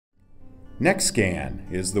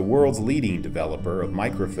NextScan is the world's leading developer of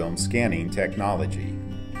microfilm scanning technology.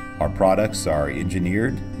 Our products are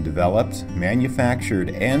engineered, developed, manufactured,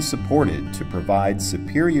 and supported to provide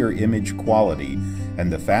superior image quality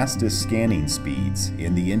and the fastest scanning speeds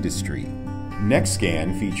in the industry.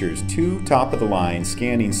 NextScan features two top-of-the-line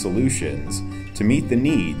scanning solutions to meet the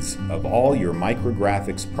needs of all your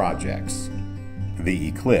micrographics projects. The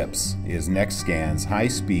Eclipse is NextScan's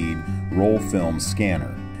high-speed roll film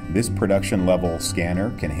scanner. This production-level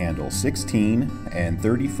scanner can handle 16 and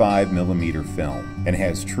 35 millimeter film and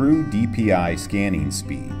has true DPI scanning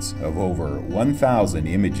speeds of over 1,000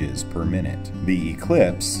 images per minute. The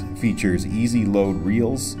Eclipse features easy load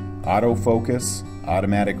reels, autofocus,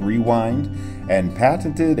 automatic rewind, and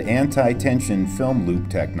patented anti-tension film loop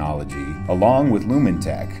technology, along with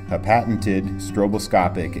Lumentech, a patented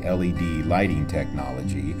stroboscopic LED lighting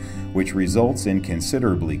technology, which results in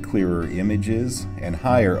considerably clearer images and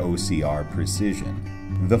higher OCR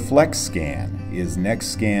precision. The FlexScan is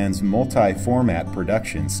NextScan's multi-format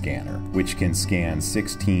production scanner, which can scan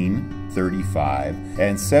 16, 35,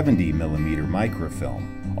 and 70 millimeter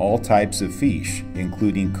microfilm, all types of fiche,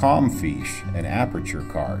 including COM fiche and aperture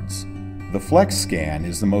cards. The FlexScan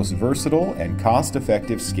is the most versatile and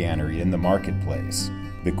cost-effective scanner in the marketplace.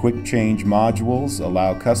 The quick change modules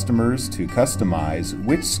allow customers to customize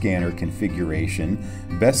which scanner configuration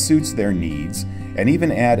best suits their needs and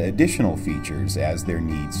even add additional features as their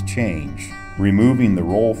needs change. Removing the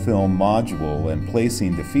roll film module and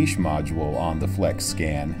placing the fiche module on the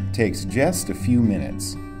FlexScan takes just a few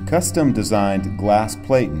minutes. Custom-designed glass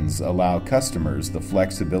platens allow customers the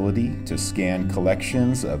flexibility to scan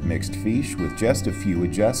collections of mixed fiche with just a few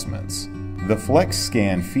adjustments. The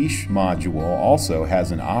FlexScan fiche module also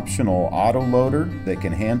has an optional autoloader that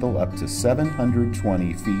can handle up to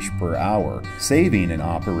 720 fiche per hour, saving an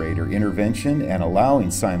operator intervention and allowing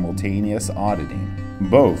simultaneous auditing.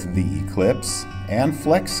 Both the Eclipse and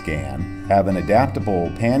FlexScan have an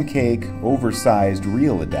adaptable pancake oversized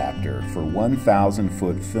reel adapter for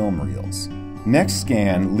 1,000-foot film reels.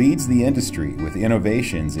 NextScan leads the industry with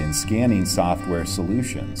innovations in scanning software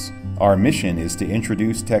solutions. Our mission is to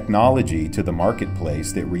introduce technology to the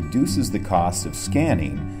marketplace that reduces the cost of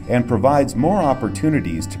scanning and provides more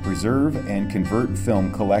opportunities to preserve and convert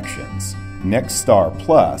film collections. NextStar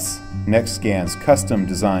Plus, NextScan's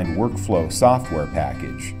custom-designed workflow software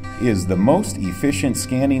package, is the most efficient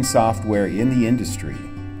scanning software in the industry.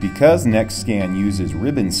 Because NextScan uses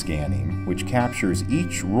ribbon scanning, which captures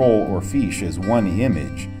each roll or fiche as one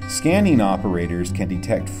image, scanning operators can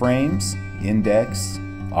detect frames, index,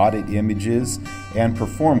 audit images, and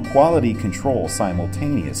perform quality control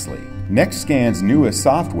simultaneously. NextScan's newest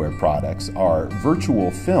software products are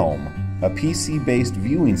Virtual Film, a PC-based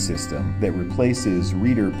viewing system that replaces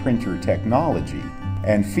reader-printer technology,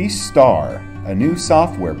 and Fiche Star, a new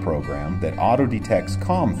software program that auto-detects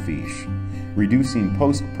COM fiche, reducing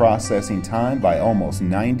post-processing time by almost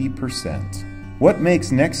 90%. What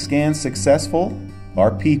makes NextScan successful?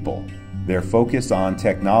 Our people. Their focus on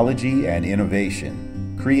technology and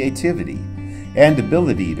innovation, creativity, and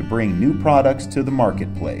ability to bring new products to the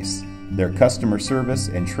marketplace, their customer service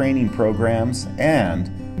and training programs,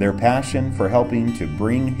 and their passion for helping to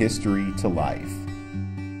bring history to life.